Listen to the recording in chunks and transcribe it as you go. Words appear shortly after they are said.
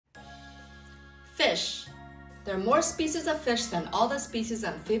Fish. There are more species of fish than all the species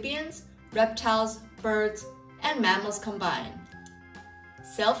of amphibians, reptiles, birds, and mammals combined.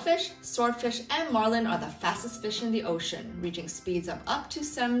 Sailfish, swordfish, and marlin are the fastest fish in the ocean, reaching speeds of up to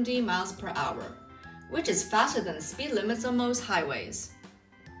 70 miles per hour, which is faster than the speed limits on most highways.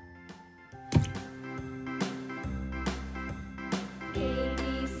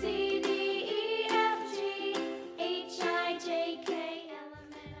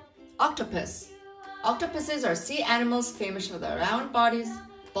 Octopus. Octopuses are sea animals famous for their round bodies,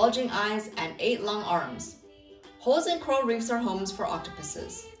 bulging eyes, and 8 long arms. Holes in coral reefs are homes for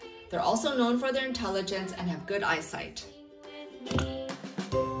octopuses. They're also known for their intelligence and have good eyesight.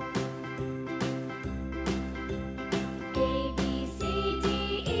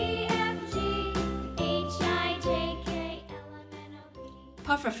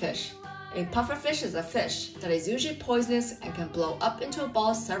 Pufferfish. A pufferfish is a fish that is usually poisonous and can blow up into a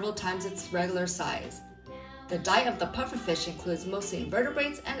ball several times its regular size. The diet of the pufferfish includes mostly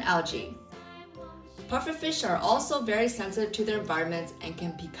invertebrates and algae. Pufferfish are also very sensitive to their environments and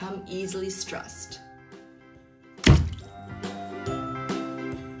can become easily stressed.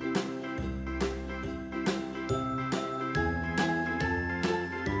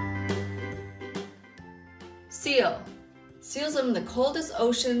 Seal. Seals live in the coldest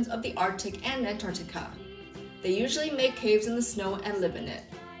oceans of the Arctic and Antarctica. They usually make caves in the snow and live in it.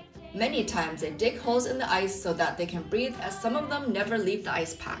 Many times they dig holes in the ice so that they can breathe, as some of them never leave the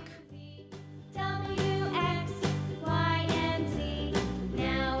ice pack.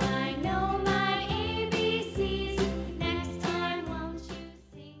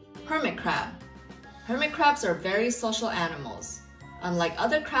 Hermit crab. Hermit crabs are very social animals. Unlike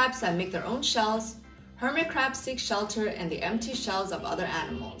other crabs that make their own shells, hermit crabs seek shelter in the empty shells of other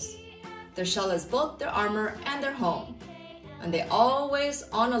animals. Their shell is both their armor and their home, and they're always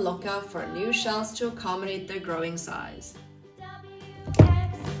on the lookout for new shells to accommodate their growing size.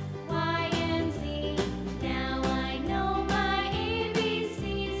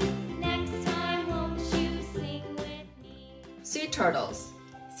 Sea turtles.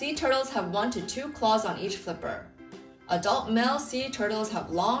 Sea turtles have 1 to 2 claws on each flipper. Adult male sea turtles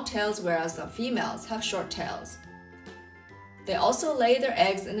have long tails, whereas the females have short tails. They also lay their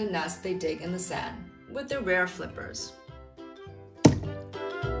eggs in a nest they dig in the sand, with their rare flippers.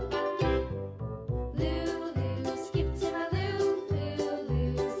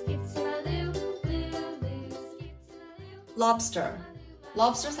 Lobster.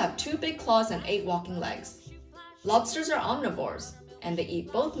 Lobsters have 2 big claws and 8 walking legs. Lobsters are omnivores, and they eat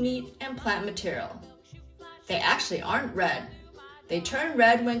both meat and plant material. They actually aren't red. They turn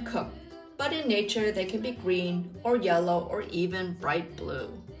red when cooked, but in nature they can be green or yellow or even bright blue.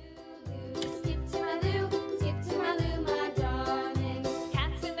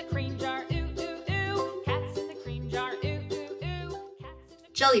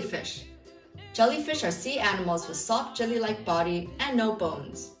 Jellyfish. Jellyfish are sea animals with soft jelly-like body and no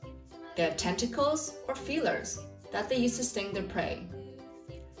bones. They have tentacles or feelers that they use to sting their prey.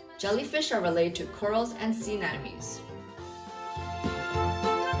 Jellyfish are related to corals and sea anemones.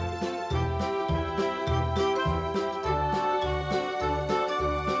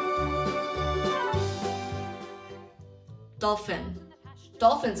 Dolphin.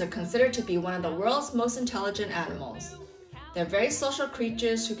 Dolphins are considered to be one of the world's most intelligent animals. They're very social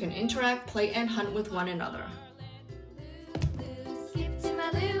creatures who can interact, play, and hunt with one another.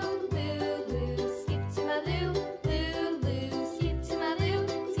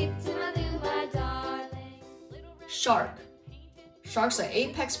 Shark. Sharks are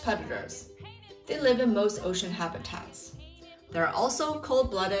apex predators. They live in most ocean habitats. They're also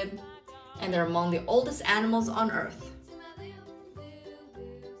cold-blooded, and they're among the oldest animals on Earth.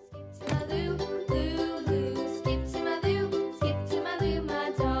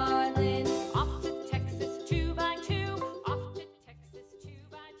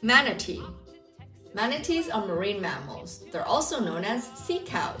 Manatee. Manatees are marine mammals. They're also known as sea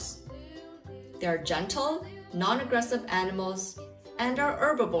cows. They are gentle, non-aggressive animals and are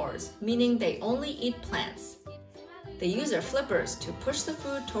herbivores, meaning they only eat plants. They use their flippers to push the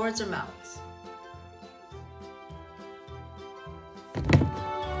food towards their mouths.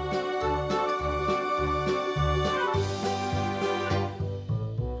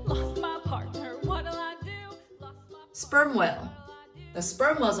 Sperm whale. The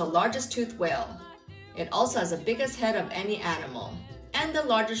sperm whale is the largest toothed whale. It also has the biggest head of any animal and the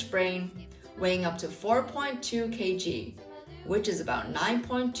largest brain, weighing up to 4.2 kg, which is about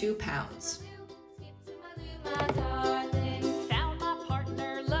 9.2 pounds.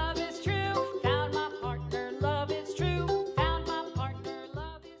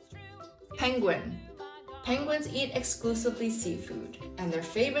 Penguin. Penguins eat exclusively seafood, and their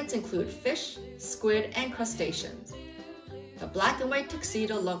favorites include fish, squid, and crustaceans. The black and white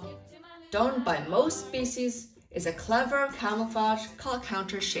tuxedo look, donned by most species, is a clever camouflage called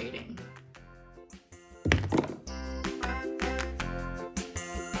counter shading.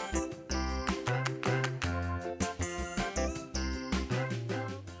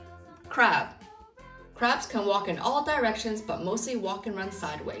 Crab. Crabs can walk in all directions but mostly walk and run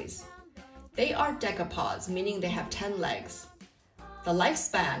sideways. They are decapods, meaning they have 10 legs. The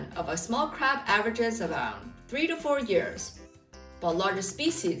lifespan of a small crab averages around 3 to 4 years, but larger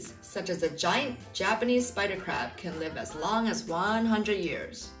species, such as the giant Japanese spider crab, can live as long as 100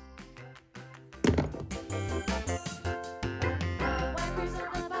 years.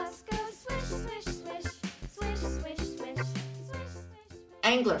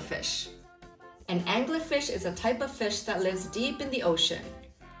 Anglerfish. An anglerfish is a type of fish that lives deep in the ocean.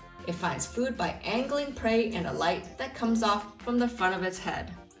 It finds food by angling prey in a light that comes off from the front of its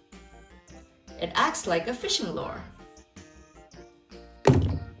head. It acts like a fishing lure.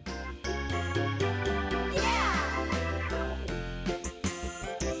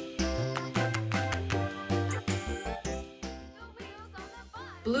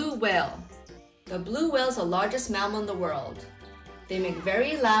 Blue whale. The blue whale is the largest mammal in the world. They make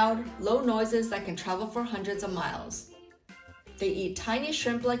very loud, low noises that can travel for hundreds of miles. They eat tiny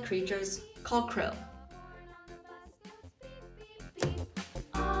shrimp-like creatures called krill.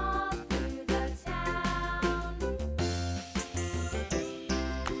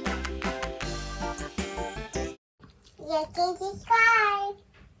 You can subscribe.